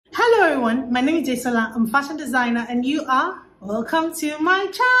everyone, my name is Jaysola. I'm a fashion designer and you are welcome to my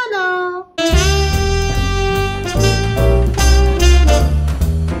channel.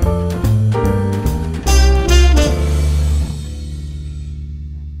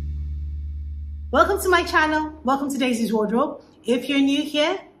 Welcome to my channel. Welcome to Daisy's Wardrobe. If you're new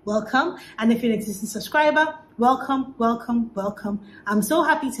here, welcome. And if you're an existing subscriber, welcome, welcome, welcome. I'm so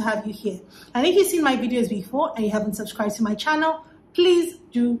happy to have you here. And if you've seen my videos before and you haven't subscribed to my channel, please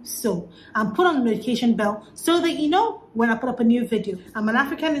do so and put on the notification bell so that you know when I put up a new video. I'm an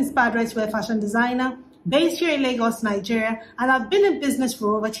African-inspired ready-to-wear fashion designer based here in Lagos, Nigeria, and I've been in business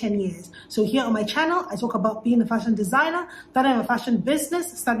for over 10 years. So here on my channel, I talk about being a fashion designer, starting a fashion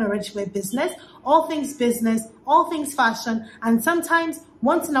business, starting a ready-to-wear business, all things business, all things fashion, and sometimes,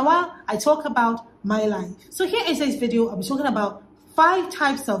 once in a while, I talk about my life. So here in today's video, I'll be talking about 5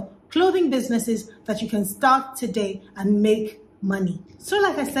 types of clothing businesses that you can start today and make money. So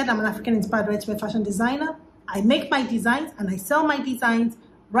like I said, I'm an African-inspired ready-to-wear fashion designer. I make my designs and I sell my designs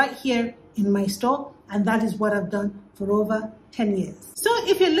right here in my store, and that is what I've done for over 10 years. So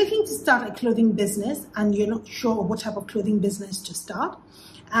if you're looking to start a clothing business and you're not sure what type of clothing business to start,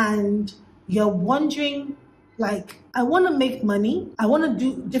 and you're wondering, like, I want to make money, I want to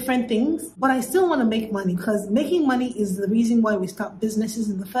do different things, but I still want to make money, because making money is the reason why we start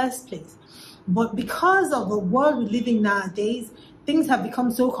businesses in the first place. But because of the world we live in nowadays, things have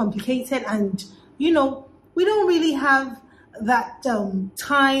become so complicated, and you know, we don't really have that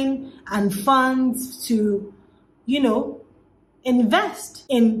time and funds to, you know, invest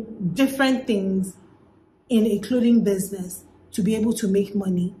in different things in a clothing business to be able to make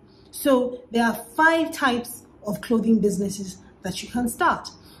money. So there are 5 types of clothing businesses that you can start.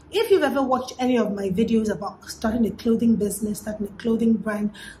 If you've ever watched any of my videos about starting a clothing business, starting a clothing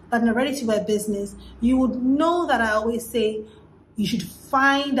brand, starting a ready-to-wear business, you would know that I always say you should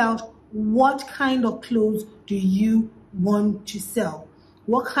find out what kind of clothes do you want to sell.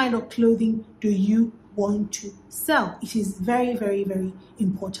 What kind of clothing do you want to sell? It is very, very, very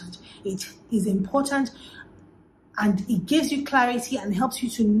important. It is important, and it gives you clarity and helps you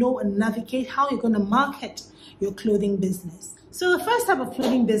to know and navigate how you're going to market your clothing business. So the first type of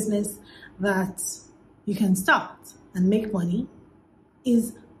clothing business that you can start and make money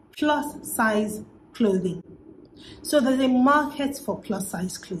is plus size clothing. So there's a market for plus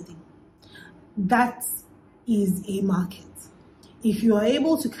size clothing. That is a market. If you are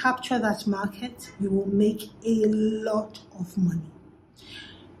able to capture that market, you will make a lot of money.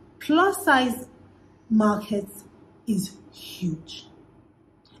 Plus size market is huge,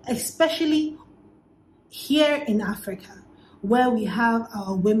 especially here in Africa, where we have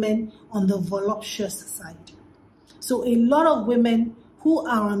our women on the voluptuous side. So a lot of women who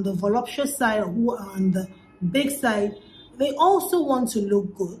are on the voluptuous side or who are on the big side, they also want to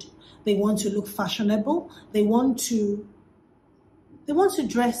look good. They want to look fashionable. They want to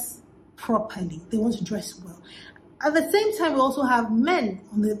dress properly. They want to dress well. At the same time, we also have men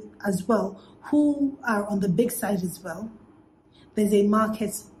as well who are on the big side as well. There's a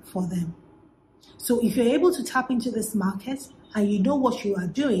market for them. So if you're able to tap into this market and you know what you are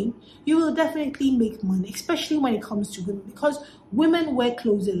doing, you will definitely make money, especially when it comes to women, because women wear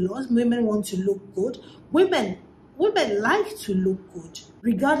clothes a lot. Women want to look good. Women like to look good,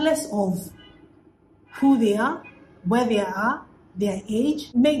 regardless of who they are, where they are, their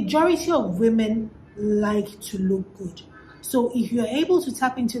age. Majority of women like to look good. So if you're able to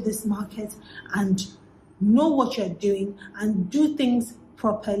tap into this market and know what you're doing and do things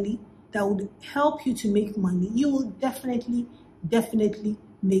properly that would help you to make money, you will definitely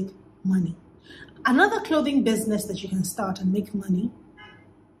make money. Another clothing business that you can start and make money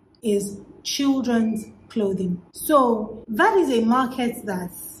is children's clothing. So that is a market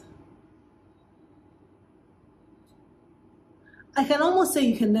that I can almost say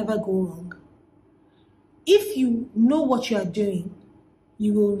you can never go wrong. If you know what you are doing,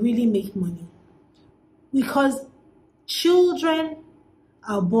 you will really make money, because children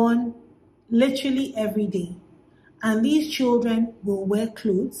are born literally every day, and these children will wear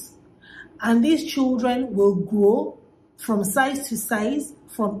clothes, and these children will grow from size to size,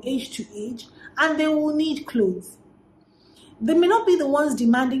 from age to age, and they will need clothes. They may not be the ones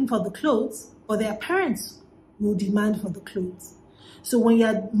demanding for the clothes, but their parents will demand for the clothes. So when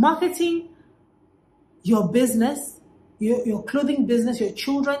you're marketing your business, your clothing business, your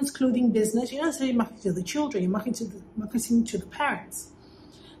children's clothing business, you're not necessarily marketing to the children, you're marketing to the parents.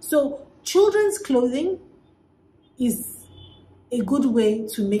 So children's clothing is a good way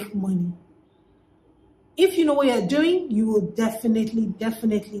to make money. If you know what you're doing, you will definitely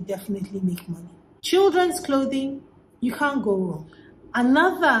make money. Children's clothing, you can't go wrong.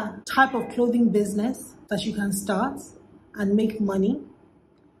 Another type of clothing business that you can start and make money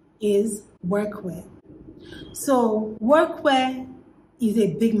is workwear. So workwear is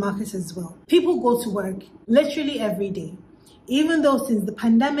a big market as well. People go to work literally every day. Even though since the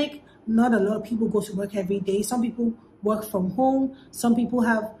pandemic, not a lot of people go to work every day. Some people work from home. Some people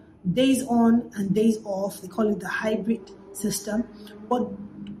have days on and days off. They call it the hybrid system. But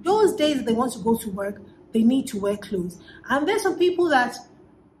those days that they want to go to work, they need to wear clothes. And there's some people that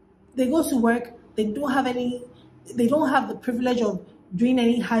they go to work, they don't have the privilege of doing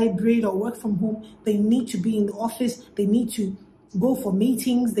any hybrid or work from home. They need to be in the office. They need to go for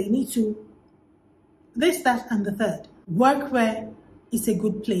meetings. They need to this, that, and the third. Workwear is a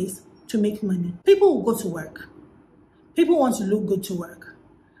good place to make money. People will go to work. People want to look good to work.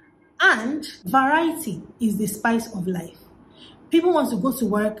 And variety is the spice of life. People want to go to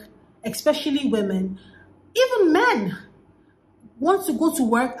work, especially women. Even men want to go to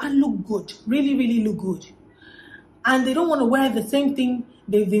work and look good, really, really look good. And they don't want to wear the same thing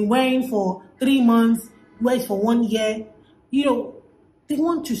they've been wearing for 3 months, wear it for 1 year. They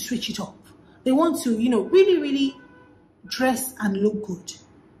want to switch it up. They want to, really, really dress and look good.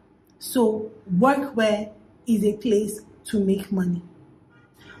 So workwear is a place to make money.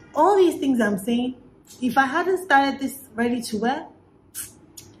 All these things I'm saying, if I hadn't started this ready to wear,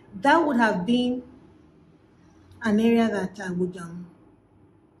 that would have been an area that I would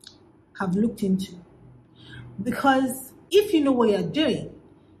have looked into. Because if you know what you're doing,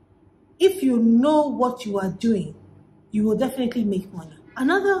 if you know what you are doing, you will definitely make money.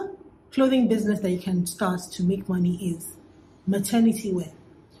 Another clothing business that you can start to make money is maternity wear.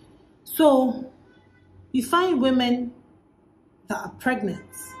 So you find women that are pregnant,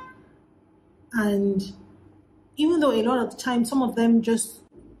 and even though a lot of the time some of them just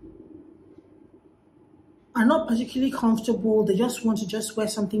are not particularly comfortable, they just want to just wear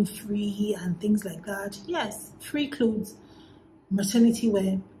something free and things like that. Yes, free clothes, maternity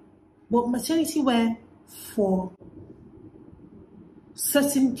wear, but maternity wear for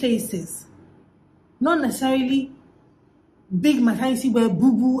certain places, not necessarily big maternity wear,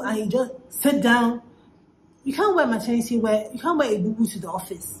 boo-boo, and you just sit down. You can't wear maternity wear, you can't wear a boo-boo to the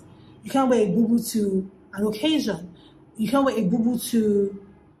office. You can't wear a boo-boo to an occasion. You can't wear a boo-boo to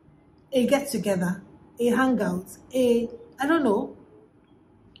a get-together, a hangout, I don't know.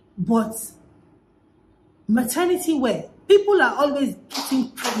 But maternity wear, people are always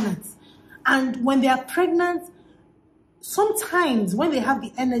getting pregnant. And when they are pregnant, sometimes when they have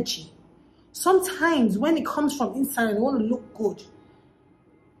the energy, sometimes when it comes from inside and they want to look good,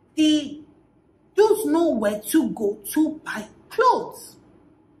 they don't know where to go to buy clothes.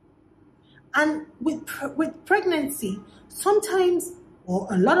 And with pregnancy, sometimes, or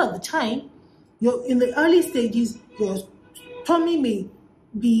a lot of the time, you're in the early stages, your tummy may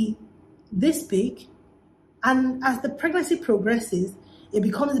be this big, and as the pregnancy progresses, it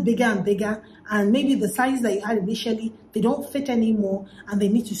becomes bigger and bigger, and maybe the size that you had initially, they don't fit anymore, and they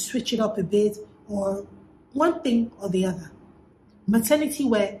need to switch it up a bit, or one thing or the other. Maternity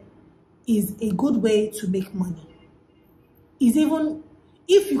wear is a good way to make money. Is even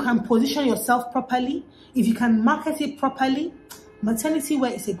if you can position yourself properly, if you can market it properly, maternity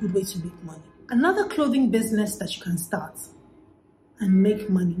wear is a good way to make money. Another clothing business that you can start and make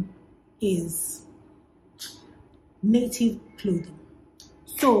money is native clothing.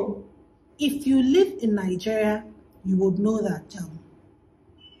 So if you live in Nigeria, you would know that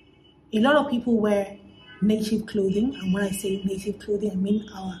a lot of people wear native clothing. And when I say native clothing, I mean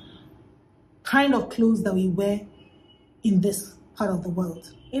our kind of clothes that we wear in this part of the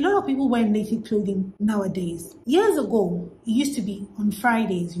world. A lot of people wear native clothing nowadays. Years ago, it used to be on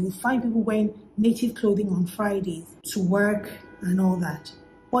Fridays. You would find people wearing native clothing on Fridays to work and all that.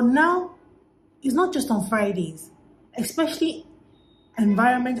 But now, it's not just on Fridays, especially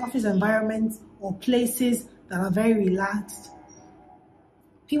office environments or places that are very relaxed.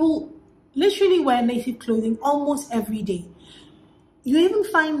 People literally wear native clothing almost every day. You even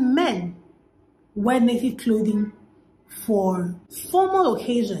find men wear native clothing for formal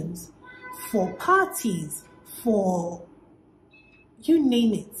occasions, for parties, for you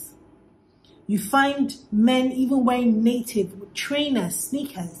name it. You find men even wearing native with trainers,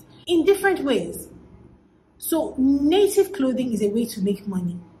 sneakers, in different ways. So native clothing is a way to make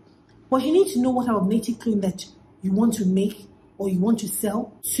money. But you need to know what type of native clothing that you want to make or you want to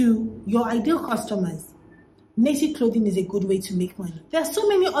sell to your ideal customers. Native clothing is a good way to make money. There are so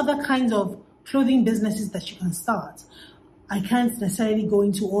many other kinds of clothing businesses that you can start. I can't necessarily go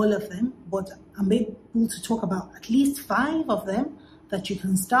into all of them, but I'm able to talk about at least 5 of them that you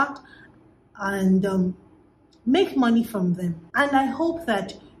can start. And make money from them. And I hope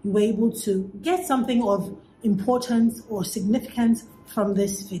that you were able to get something of importance or significance from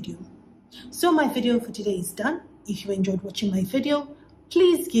this video. So my video for today is done. If you enjoyed watching my video,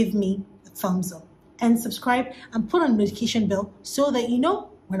 please give me a thumbs up and subscribe and put on the notification bell so that you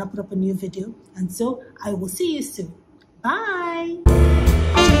know when I put up a new video. And so I will see you soon. Bye.